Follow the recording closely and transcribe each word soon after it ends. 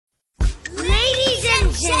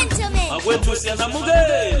wethu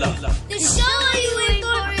siyanamukela. The show you wait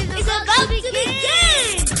for is about to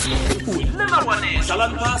begin. Fulela Wanethwa.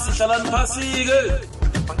 Hlalani phasi ke.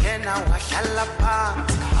 Bangena wahlala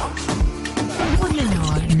phansi. Fulela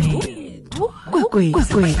Wanethwa. Kwekwezi.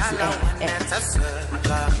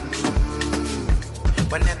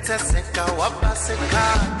 Wanethwa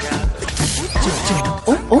wapasekanya.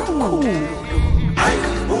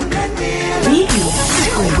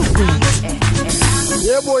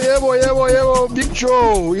 Yebo Big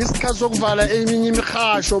Joe isikhathi sokuvala eminye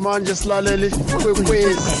imihasho manje silaleli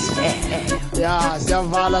kwekwezi ya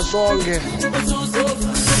siyavala sonke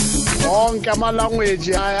onke ama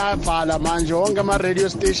language ayavala manje onke ama radio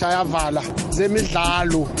station ayavala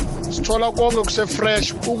zemidlalo sithola konke kuse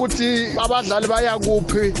fresh ukuthi abadlali baya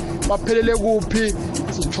kuphi baphelele kuphi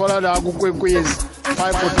sithola la kwekwezi 5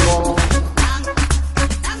 o'clock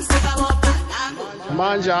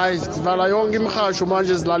manje hayi sivala yonke imihasho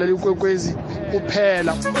manje silalela ikwekwezi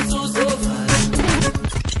kuphela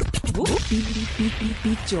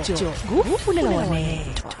Fulela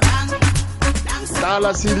Wanethwa.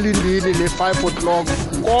 dala silindile le 5 o'clock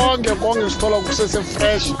konke sithola kusese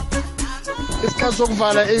fresh isikhathi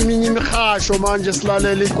sokuvala eminye imihasho manje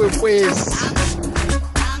silalela ikwekwezi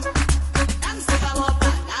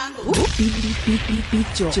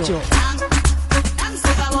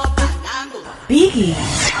Biggie.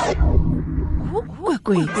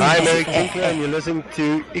 Hi, Merry Christmas, and you're listening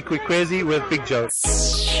to Ikwekwezi with Big Joe.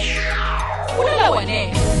 Fulela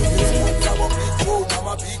Wanethwa.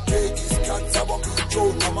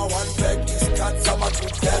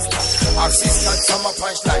 Axis got some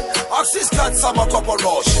punchline. Axis got some couple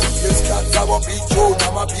rush. This cat some big Joe,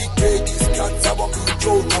 I'm a big bag. This cat some big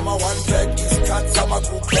Joe, I'm a one bag. This cat some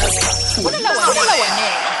group class. Fulela Wanethwa.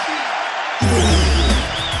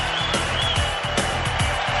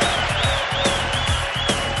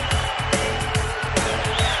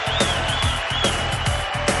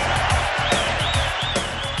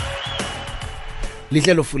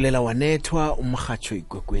 Lihlelo Fulela Wanethwa umhatsho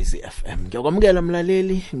ikwekwezi FM. Ngiyakwamukela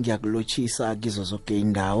mlaleli, ngiyakulochisa kizo zonke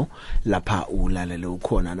indawo lapha ulalele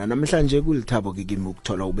ukhona. Namhlanje kulithabo kimi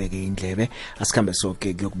ukuthola ubeke indlebe asikhambe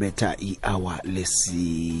sonke kuyokubetha ihour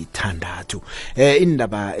lesithandathu.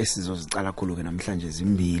 Indaba esizozicala khulu ke namhlanje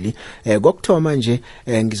zimbili. Kokthoma nje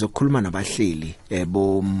ngizokhuluma nabahleli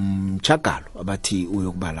bomchagalo abathi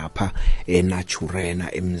uyokuba lapha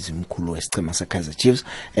eNaturena emzimkhulu wesicema seKaizer Chiefs.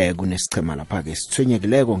 Kunesichema lapha ke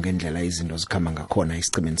thwenyekileko ngendlela izinto zikhamba ngakhona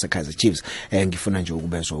isicimeni seKaizer Chiefs. Ngifuna nje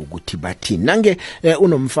ukubezwa ukuthi bathini nange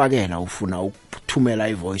unomfakela ufuna ukuthumela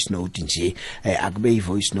ivoice note nje akube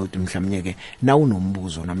ivoice note mhlawumnye ke na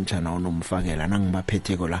unombuzo namtjana unomfakela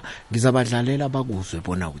nangibaphetheko la ngizabadlalela bakuzwe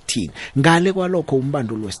bona uthini ngale kwalokho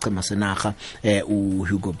umbanduli wesicema senarha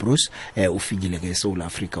uHugo Bruce ufikile ke eSouth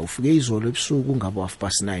Africa ufike izolo ebusuku ngabo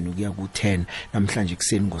 9:30 ukuya ku10 namhlanje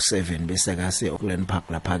kuseni ngo7 bese kase Auckland Park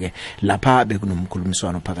lapha ke lapha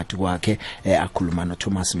bekunomkhulumiswano phakathi kwakhe akhuluma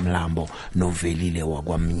noThomas Mlambo novelile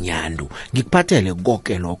wakwamnyandu ngikuphathele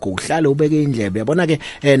konke lokho uhlale ubeke indlebe yabona ke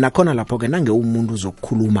nakhona lapho ke nange umuntu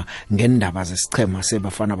uzokukhuluma ngendaba zesichema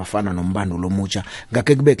bafana nombanduli omutsha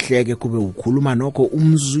ngake kube kuhleke kube ukhuluma nokho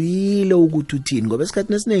umzwile ukuthi uthini ngoba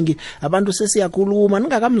esikhathini esiningi abantu sesiyakhuluma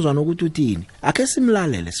ningakamzwana ukuthi uthini akhe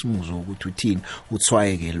simlalele simuzwe ukuthi uthini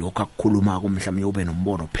utswayeke lokho akukhuluma mhlawumnye ube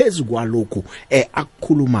nombono phezulu kwalokho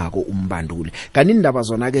akukhulumako umbanduli kanti indaba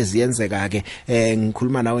zona ke ziyenzeka ke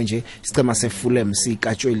ngikhuluma nawe nje isicema seFulham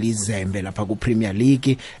sikatshwela izembe lapha ku Premier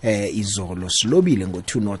League izolo silobile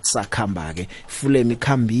ngo2-0 sakhamba ke Fulham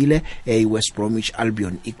ikhambile iWest Bromwich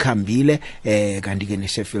Albion ikhambile kanti ke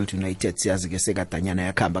neSheffield United siyazi ke sekadanyana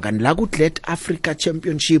yakhamba kanti la ku Glad Africa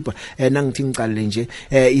Championship nangithi ngicale nje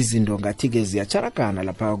izinto ngathi ke ziyacharagana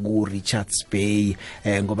lapha ku Richards Bay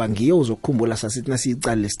ngoba ngiyo uzokukhumbula sasithi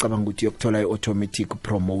nasicale sicabanga ukuthi yokuthola iautomatic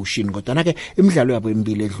promotion kodwa ke imidlalo yabo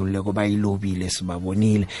emibili edlulile kuba ilobile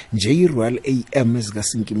sibabonile nje iRoyal AM ezika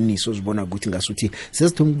Sinkimniso uzibona ukuthi ngasuthi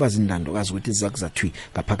sesithuma kuba zindando kazi ukuthi zakuzathwi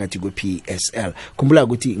ngaphakathi kwePSL khumbula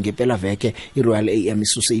ukuthi ngempela veke iRoyal AM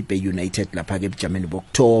isuse iBay United lapha ke eBgermany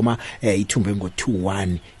bokthoma ithumbe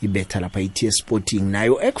ngo2-1 ibetha lapha iTS Sporting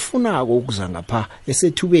nayo ekufunako ukuza ngapha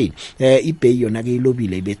esethubeni iBay yona ke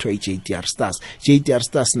ilobile ibethwa iJTR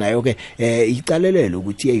Stars nayo ke icalelele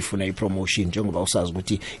ukuthi iyayifuna ipromotion njengoba usazi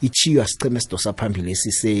ukuthi ichiwa siceme sidosa phambili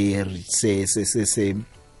esise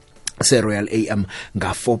Royal AM nga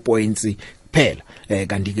 4 points kuphela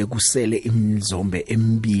kanti ke kusele imizombe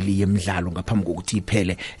emibili yemidlalo ngaphambi kokuthi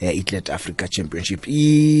iphele iGlad Africa Championship.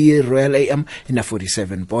 iRoyal AM ina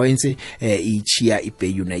 47 points, iChia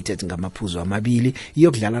iBay United ngamaphuzu amabili,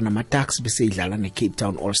 iyokudlala namaTucks bese idlala neCape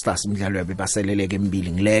Town All Stars, imidlalo yabe baseleleke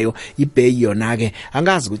emibili ngileyo. iBay yona ke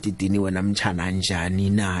angazi ukuthi idiniwe namtjana kanjani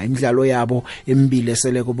na, imidlalo yabo emibili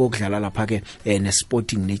esele kubokudlala lapha ke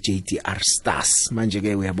neSporting neJTR Stars. Manje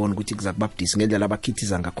ke uyabona ukuthi kuzakubabudisa ngendlela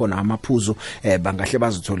abakhithiza ngakhona amaphuzu, bangahle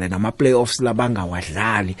bazithole nama playoffs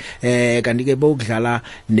labangawadlali. Kanti ke bokudlala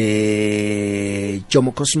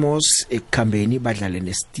neJomo Cosmos ekhambeni, badlale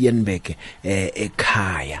neSteenberg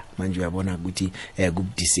ekhaya. Manje uyabona ukuthi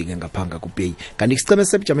kubudisike ngaphanga kuBay. Kanti isiceme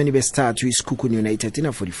sebujameni besithathu iSikhukhune United ina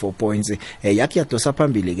 44 points, yakhe yadosa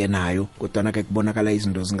phambili ke nayo, kodwa ke kubonakala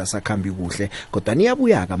izinto zingasakhambi kuhle, kodwa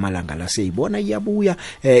niyabuya ka malanga la seyibona iyabuya.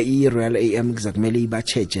 iRoyal AM kuzakumele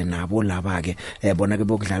ibacheche nabo laba ke bona ke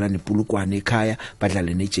bokudlala nePulukwane ekhaya,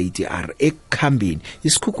 badlale neJTR ekhambeni.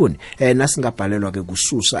 iSikhukhune nasingabhalelwa ke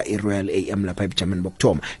kususa iRoyal AM lapha ebujameni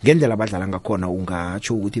bokthoma ngendlela abadlala ngakhona,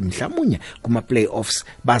 ungatsho ukuthi mhlawumnye kuma playoffs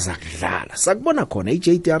bazakudlala. Sakubona khona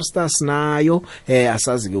iJTR Stars nayo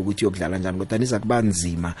asazi ke ukuthi yokudlala njani, kodwa niza kuba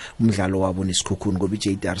nzima umdlalo wabo neSikhukhune ngoba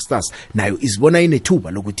iJTR Stars nayo izibona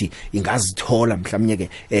inethuba lokuthi ingazithola mhlawumnye ke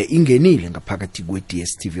ingenile ngaphakathi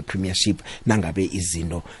kweDStv Premiership nangabe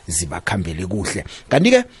izinto zibakhambele kuhle.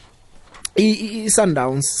 Kanti ke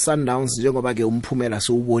Sundowns njengoba ke umphumela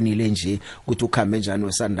sowubonile nje ukuthi ukhambe njani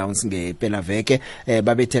weSundowns ngempela veke,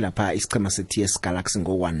 babethe lapha isichema seTS Galaxy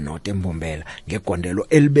ngo-1-0 eMbombela ngegondelo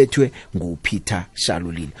elibethwe nguPeter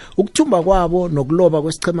Shalulile. Ukuthumba kwabo nokuloba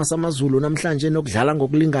kwesichema samaZulu namhlanje nokudlala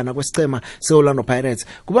ngokulingana kwesichema seOrlando Pirates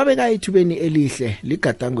kubabeka ithubeni elihle,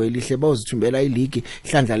 ligadango elihle, bawuzithumbela ileague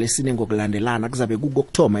hlandla lesine ngokulandelana. Kuzabe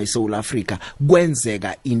kukokthoma eSouth Africa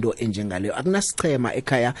kwenzeka into enjengaleyo, akunasichema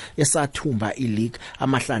ekhaya esathu thumba ileague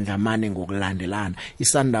amahlandla amane ngokulandelana.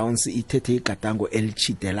 iSundowns ithethe igadango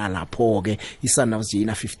elichidela lapho ke, iSundowns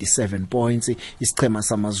ina 57 points, isichema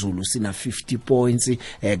samaZulu sina 50 points.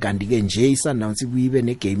 Kanti ke nje iSundowns ibuyibe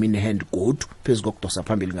negame in hand good phezulu kokudosa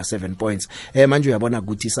phambili nga 7 points. Manje uyabona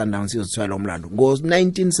ukuthi iSundowns izotshwala umlando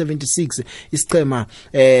ngo-1976 isichema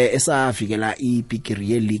esavikela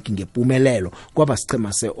ibigiri yeLeague ngempumelelo kwaba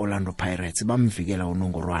sichema seOrlando Pirates, bamvikela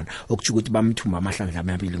uNongorwana okuthi ukuthi bamthumba amahlandla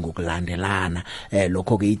amabili ngokulandelana.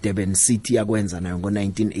 Lokho ke iDurban City yakwenza nayo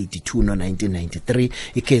ngo-1982 no-1993,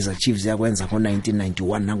 iKaizer Chiefs yakwenza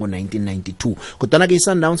ngo-1991 nango-1992, kodwa ke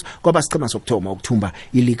iSundowns kwaba sichema sokuthoma ukuthumba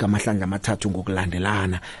ileague amahlandla amathathu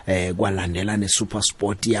ngokulandelana. Kwalandela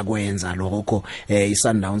neSuperSport yakwenza lokho.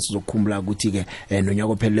 iSundowns zokukhumbula ukuthi ke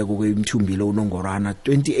nonyaka opheleleko kwemthumbile uNongorwana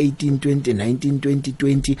 2018 2019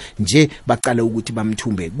 2020 nje baqale ukuthi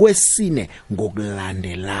bamthumbe kwesine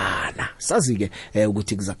ngokulandelana. Sazi ke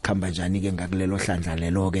ukuthi kuzakukhamba njani ke ngakulelo hlandla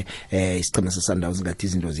lelo ke isichema seSundowns ngathi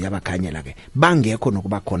izinto ziyabakhanyela ke, bangekho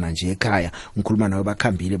nokuba khona nje ekhaya. Ngikhuluma nawe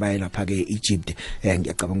bakhambile baye lapha ke Egypt,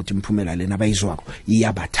 ngiyacabanga ukuthi imphumela lena bayizwako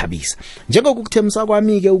iyabathabisa. Njengokukuthemisa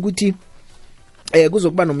kwami ke ukuthi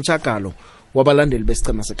kuzokuba nomchakalo wabalandeli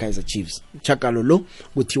besichema seKaizer Chiefs. Umchakalo lo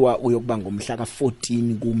kuthiwa uyokuba ngomhla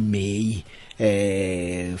ka14 kuMeyi,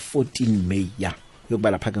 14 May ya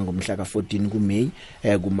yokuba lapha ke ngomhla ka14 kuMeyi,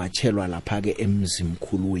 kumatshelwa lapha ke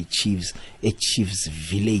emzimkhulu weChiefs eChiefs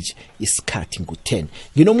Village isikhathi ngo10.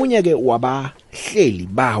 Nginomunye ke wabahleli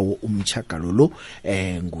bawo umchakalo lo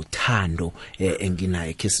nguThando,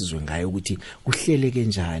 enginaye ke sizwe ngayo ukuthi kuhleleke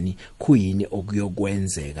njani, kuyini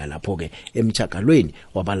okuyokwenzeka lapho ke emchakalweni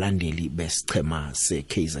wabalandeli besichema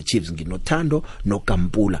seKaizer Chiefs. Nginothando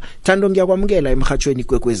noKampula. Thando, ngiyakwamukela emhathweni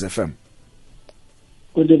kwekwez FM.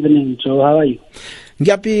 Good evening, Joe. How are you?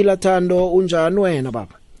 Ngiyaphila Thando, unjani wena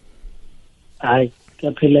baba? Hayi,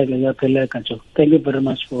 ngiyaphileka Joe. Thank you very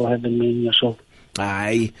much for having me in your show.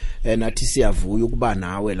 Hayi, nathi siyavuya ukuba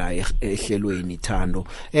nawe la ehlelweni Thando.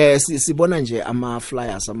 Sibona nje ama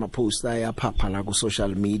flyers ama poster ayaphapha la ku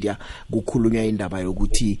social media kukhulunywa indaba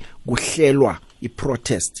yokuthi kuhlelwa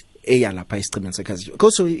iprotest eya lapha isichimeni seKaizer.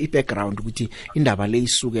 Koso ibackground ukuthi indaba le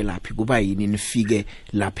isuke laphi, kuba yini nifike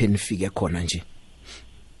lapha nifike khona nje?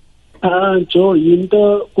 Joe,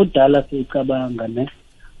 yinto kudala sicabanga ne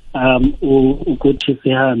ukuthi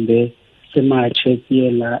sihambe simache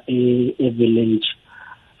siyela village.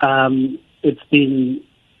 It's been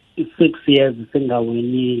 6 years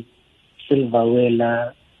singawini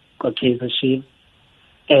silverwela kwaKaizer Chiefs,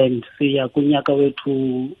 and siya kunyaka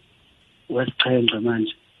wethu wesixhenxe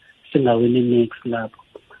manje singawini next lapho,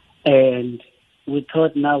 and we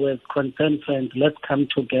thought now as concerned friends, let's come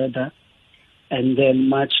together and then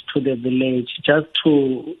march to the village just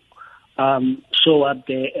to show up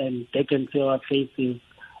there and they can see our faces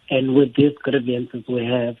and with these grievances we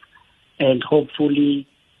have, and hopefully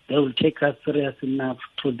they will take us serious enough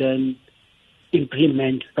to then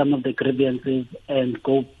implement some of the grievances and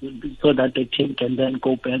go so that the team can then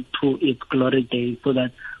go back to its glory days, so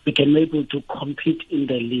that we can be able to compete in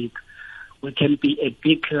the league. We can be a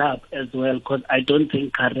big club as well, because I don't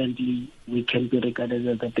think currently we can be regarded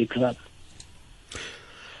as a big club.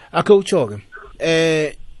 Akho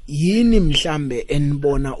yini mhlambe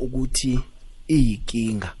enibona ukuthi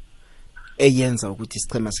iyikinga eyenza ukuthi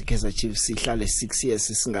isichema seKaizer Chiefs sihlale 6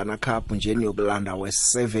 years singana cup nje niyokulanda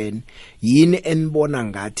we7, yini enibona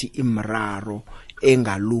ngathi imraro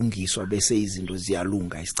engalungiswa bese izinto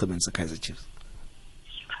ziyalunga isichema seKaizer Chiefs?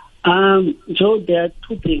 Joe, there are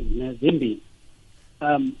two things, Zimbi.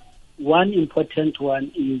 One important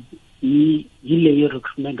one is the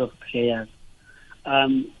recruitment of players.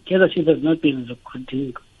 Kaizer Chiefs has not been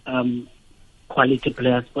recruiting quality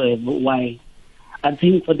players for a while. I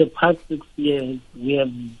think for the past 6 years, we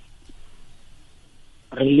have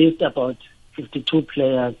released about 52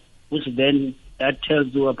 players, which then that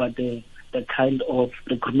tells you about the kind of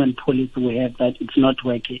recruitment policy we have, that it's not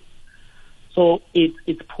working. So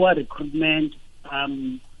it's poor recruitment,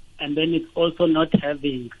 and then it's also not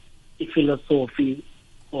having a philosophy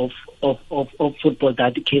of football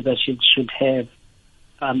that Kaizer Chiefs should have.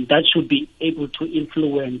 That should be able to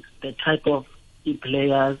influence the type of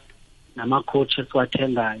players and coaches who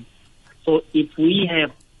attend. So if we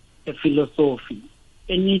have a philosophy,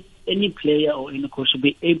 any player or any coach should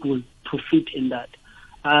be able to fit in that.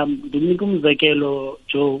 The Nikum Zakelo,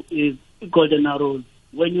 Joe, is Golden Arrows.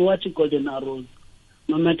 When you watch Golden Arrows,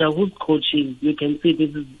 no matter who's coaching, you can see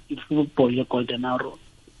this is football, your Golden Arrows.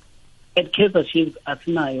 At Kaizer Chiefs,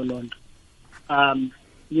 Asinayo Lond.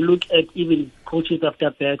 You look at even coaches after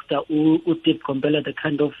Baxter, who did compare the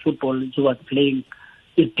kind of football he was playing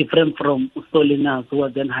is different from Solinas, who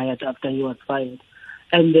was then hired after he was fired.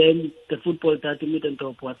 And then the football that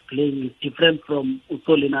Middendorp was playing is different from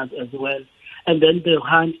Solinas as well. And then the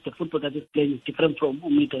Hunt, the football that is playing is different from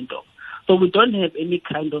Middendorp. So we don't have any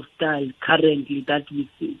kind of style currently that we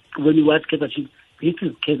see when we watch Kaizer Chiefs. This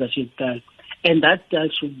is Kaizer Chiefs style. And that style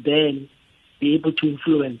should then be able to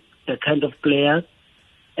influence the kind of players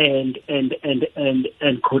and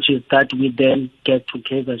coaches that we then get to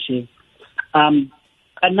Kaizer Chiefs.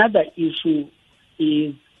 Another issue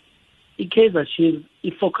is Kaizer Chiefs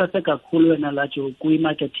ifocus kakhulu nalajo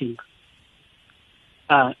marketing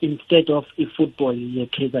instead of football ye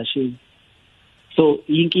Kaizer Chiefs. So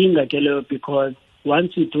inkinga keleyo, because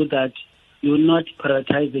once you do that, you're not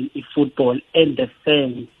prioritizing football and the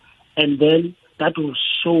fans, and then that will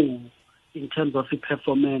show in terms of the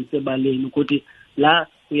performance ebaleni ukuthi la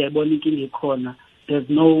uyabona inkinga ikhona. There's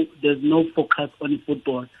no focus on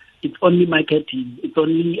football. It's only marketing. It's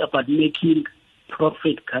only about making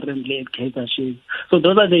profit currently at Kaizer Chiefs. So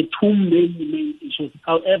those are the two main issues.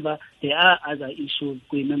 However, there are other issues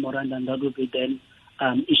with memorandum that will be then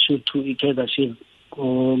issued to Kaizer Chiefs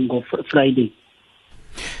on Friday.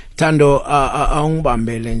 Thando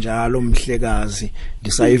awungibambele njalo mhlekazi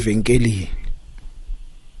ndisayivenkelini.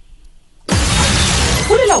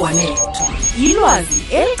 Fulela Wanethwa,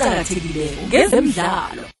 ilwazi eliqhakathekileko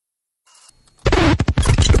ngezemidlalo.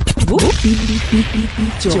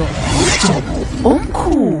 Job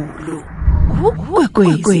omkhulu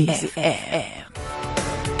Kwekwezi FM.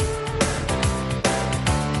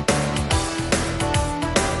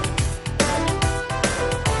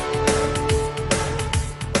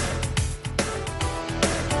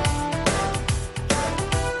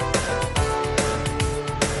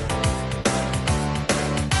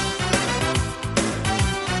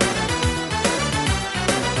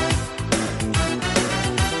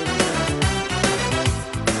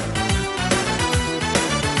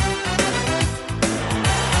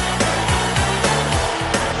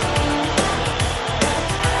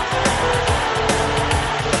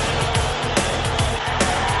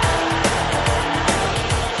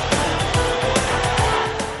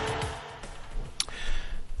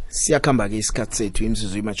 Siyakhamba ke isikhathi sethu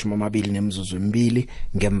imizuzu imachuma amabili nemizuzu emibili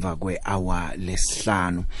ngemva kwehour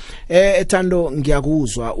lesihlanu. Thando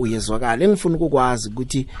ngiyakuzwa uyezwakala, engifuna ukukwazi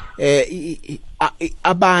ukuthi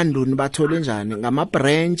abantu nibathole njani ngama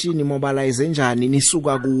branch, ni mobilize njani,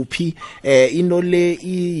 nisuka kuphi, into le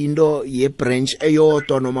into ye branch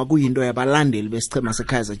eyodwa noma kuyinto yabalandeli besichema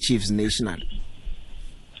seKaizer Chiefs National?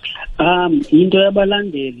 Into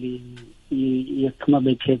yabalandeli yesichema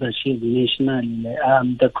beKaizer Chiefs National,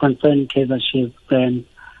 the concerned Kaizer Chiefs fans,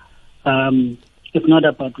 it's not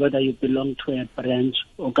about whether you belong to a branch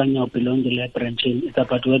or can you belong to a branch. It's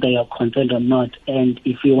about whether you're concerned or not, and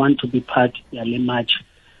if you want to be part of the match.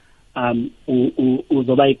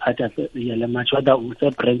 uzoba iphatha yale match, whether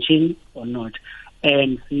use branching or not.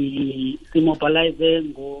 And si mobilize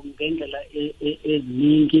ngendlela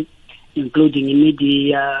eziningi, including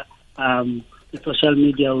media, social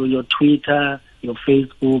media, your Twitter, your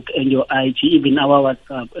Facebook, and your IG, even our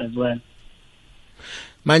WhatsApp as well.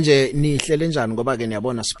 Manje nihlele njani ngoba ke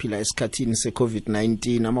niyabona siphila esikhathini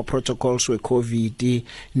se-COVID-19, ama protocols we-COVID,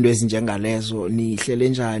 into ezinjengalezo, nihlele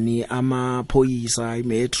njani? Amaphoyisa,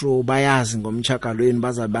 imetro bayazi ngomchakalweni,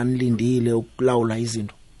 baza banilindile ukulawula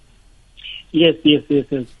izinto? Yes,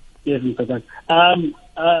 Mr.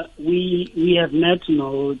 We have met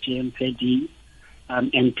GMPD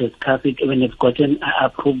and discussed it, even have gotten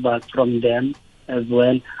approval from them as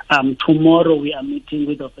well. Tomorrow we are meeting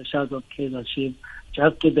with officials of Kaizer Chiefs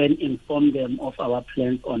just to then inform them of our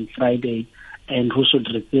plans on Friday and who should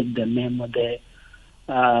receive the memo there.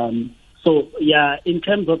 So yeah, in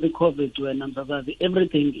terms of the COVID,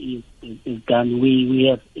 everything is done. We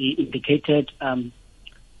have indicated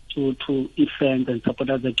to friends and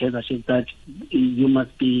supporters of Kaizer Chiefs that you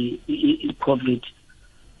must be COVID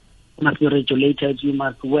must be regulated. You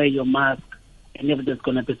must wear your mask, and if there's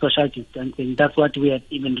going to be social distancing, that's what we have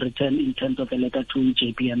even written in terms of a letter to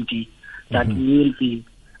JPMD. That will be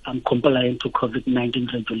compliant to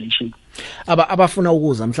COVID-19 regulations. Abafuna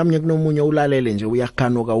ukuza mhlawumnye kunomunye ulalele nje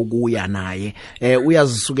uyakhanuka ukuya naye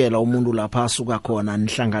uyazisukela umuntu lapha asuka khona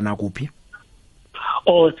nihlangana kuphi?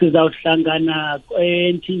 Sizawuhlangana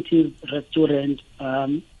eNtinti's restaurant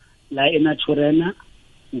la eNaturena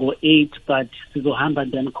ngo-8, but sizohamba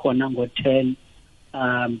then khona ngo-10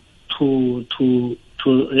 to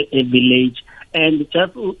a village. And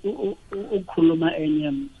just ukhuluma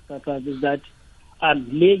enye is that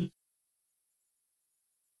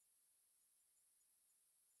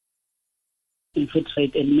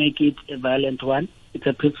infiltrate and make it a violent one. It's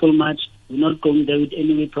a peaceful march. We're not going there with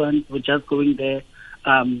any weapons. We're just going there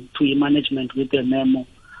to management with the memo.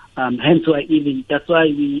 Hence why that's why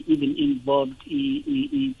we even involved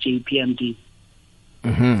JPMD.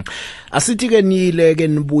 Asithi ke nile ke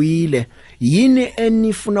nibuyile yini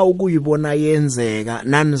enifuna ukuyibona yenzeka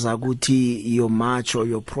naniza ukuthi your march or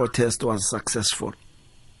your protest was successful?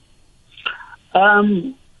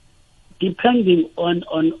 Depending on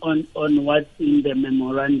what's in the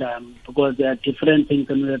memorandum, because there are different things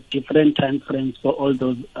and we have different time frames for all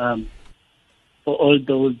those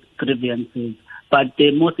grievances. But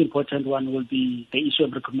the most important one will be the issue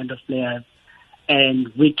of recruitment of players, and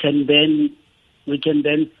we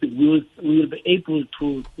will be able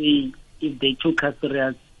to see if they took us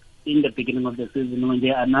serious in the beginning of the season when they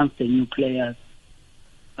announced the new players,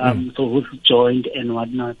 so who's joined and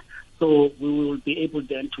whatnot. So we will be able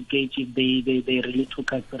then to gauge if they really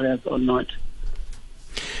took us serious or not.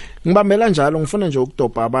 Ngibambela njalo ngifuna nje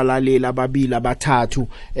ukudobha abalaleli ababili abathathu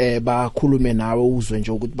bakhulume nawe uzwe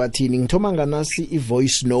nje ukuthi bathini. Ngithoma nganasi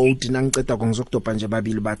ivoice note nangiceda ngizokudobha nje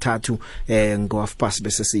babili bathathu ngo-half past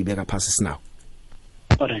bese siyibeka phasi sinawo.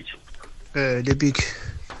 Alright. The big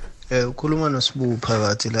ukhuluma noSibu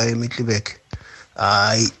phakathi la eMiddelburg.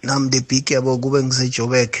 Hayi nami the big yabo kube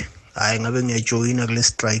ngisejobek. Hayi ngabe ngiyajoyina kule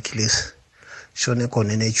strike lesi. Shone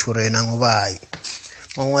khona eNaturena ngoba hayi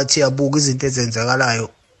mangathi yabuka izinto ezenzakalayo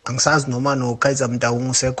angisazi noma no Kaizer Mtaung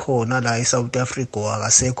usekhona la eSouth Africa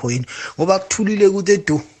akasekho yini ngoba kuthulile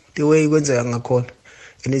ukuthi the way kwenzeka ngakhona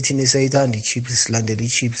enithini sayithanda ichips silandela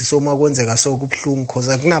ichips so makwenzeka so kubhlungu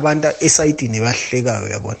because kunabantu esayidini bahlekayo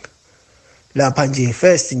yabona lapha nje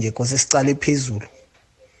first nje because sicala phezulu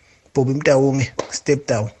Bobby Mtaung step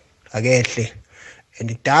down akehle and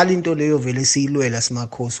kudala into leyo vele siyilwela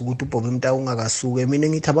simakhosi ukuthi uBobby Mtaung akasuke mina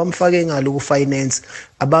ngithi abamfake ngalo ku finance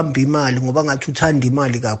abamba imali ngoba ngathi uthanda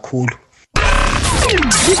imali kakhulu.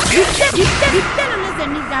 Ihlelo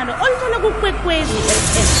lezemidlalo oluthola kuKwekwezi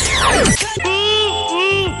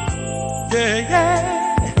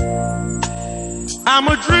I'm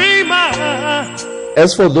a dreamer.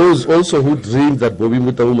 As for those also who dream that Bobby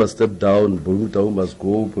Mtaung must step down, Bobby Mtaung must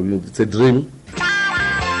go, it's a dream.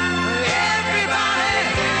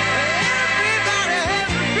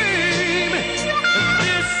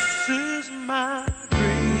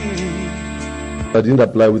 I didn't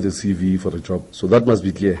apply with the CV for a job, so that must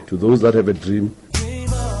be clear to those that have a dream.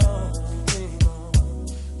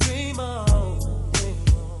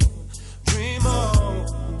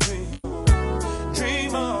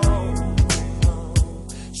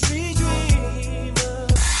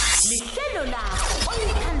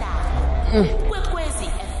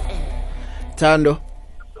 Thando.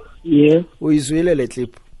 Yes. Uyizwile le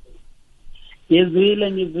clip?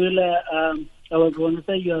 Ngizwile. I was going to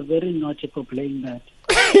say you are very naughty for playing that.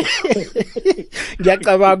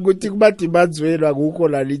 ngiyacabanga ukuthi kubadibanzweni akukho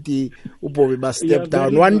la lithi uBobby ba step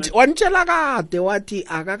down wanitshela kade wathi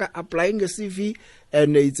akaka applying ngeCV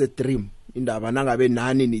and it's a dream indaba nangabe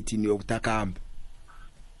nani nithi niyokuthakamba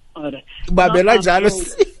alright babela njalo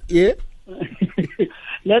yeah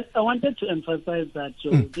I wanted to emphasize that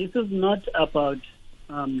Joe, this is not about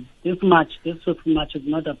this fifth match is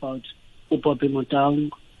not about uBobby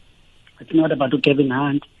Motaung. It's not about Kevin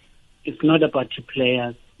Hunt. It's not about the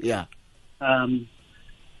players. Yeah.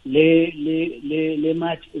 Le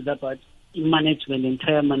match is about management,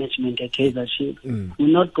 entire management at Kaizer Chiefs. We're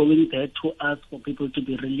not going there to ask for people to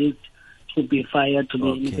be released, to be fired, to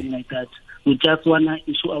be anything like that. We just want to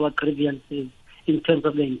issue our grievances in terms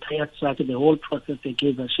of the entire structure, the whole process at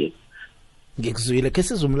Kaizer Chiefs. Ngikuzwile ke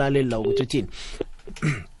sizumlaleli la ukuthi uthini.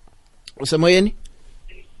 Usemoyeni?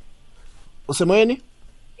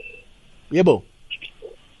 Yebo.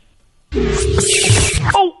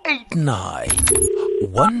 089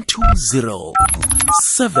 120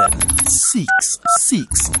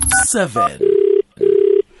 7667.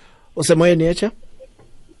 Usemoyeni yacha?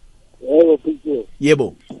 Yebo picture.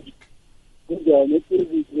 Yebo. Kunjani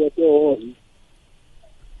iphezulu yaseHoli?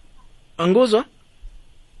 Anguzwa?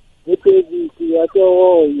 Iphezulu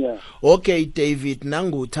yaseHoli. Okay David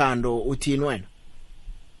nanguthando uthini wena?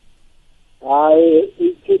 Hayi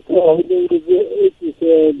ikhitha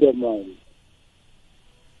man.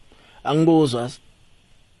 Angikuzwa.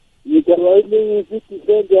 Ngicabanga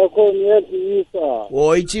i-defender yakho ngiyazisa.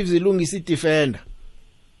 iChiefs ilungisa i-defender.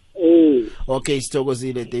 Okay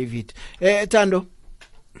sithokozile David. Thando?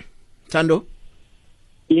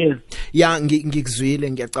 Yes. Ya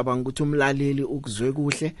ngikuzwile ngiyacabanga ukuthi umlaleli ukuzwe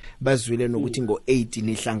kuhle bazwile nokuthi ngo8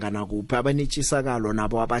 nihlangana kuphi abanitshisakalo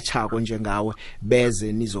nabo abachako njengawe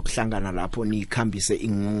beze nizokuhlangana lapho nikhambise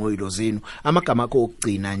ingongoyilo zenu amagama akho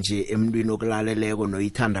okugcina nje emntwini okulaleleko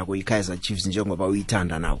noyithanda koyiKaizer Chiefs njengoba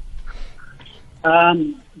uyithanda nawo.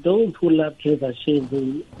 Those who love Kaizer Chiefs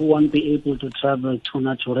who won't be able to travel to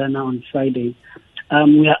Naturena on Friday,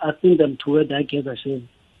 we are asking them to wear their Kaizer Chiefs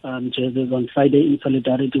jerseys on Friday in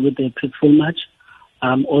solidarity with the peaceful march.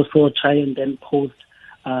 Also try and then post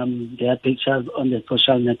their pictures on the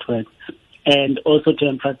social networks. And also to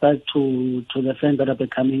emphasize to the friends that are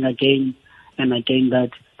coming again and again that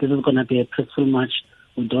this is going to be a peaceful march.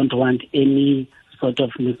 We don't want any sort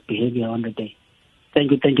of misbehavior on the day.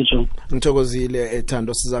 Thank you Joe. Ngithokozile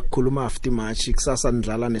Thando siza kukhuluma after match kusasa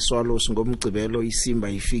nidlala neSwallows ngomgcibelo isimba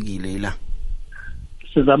ifikile la.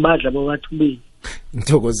 Sizabadla bobathu bi.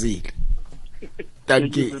 Ngithokozile.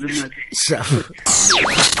 Thank you.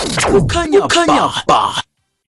 Ukhanya ba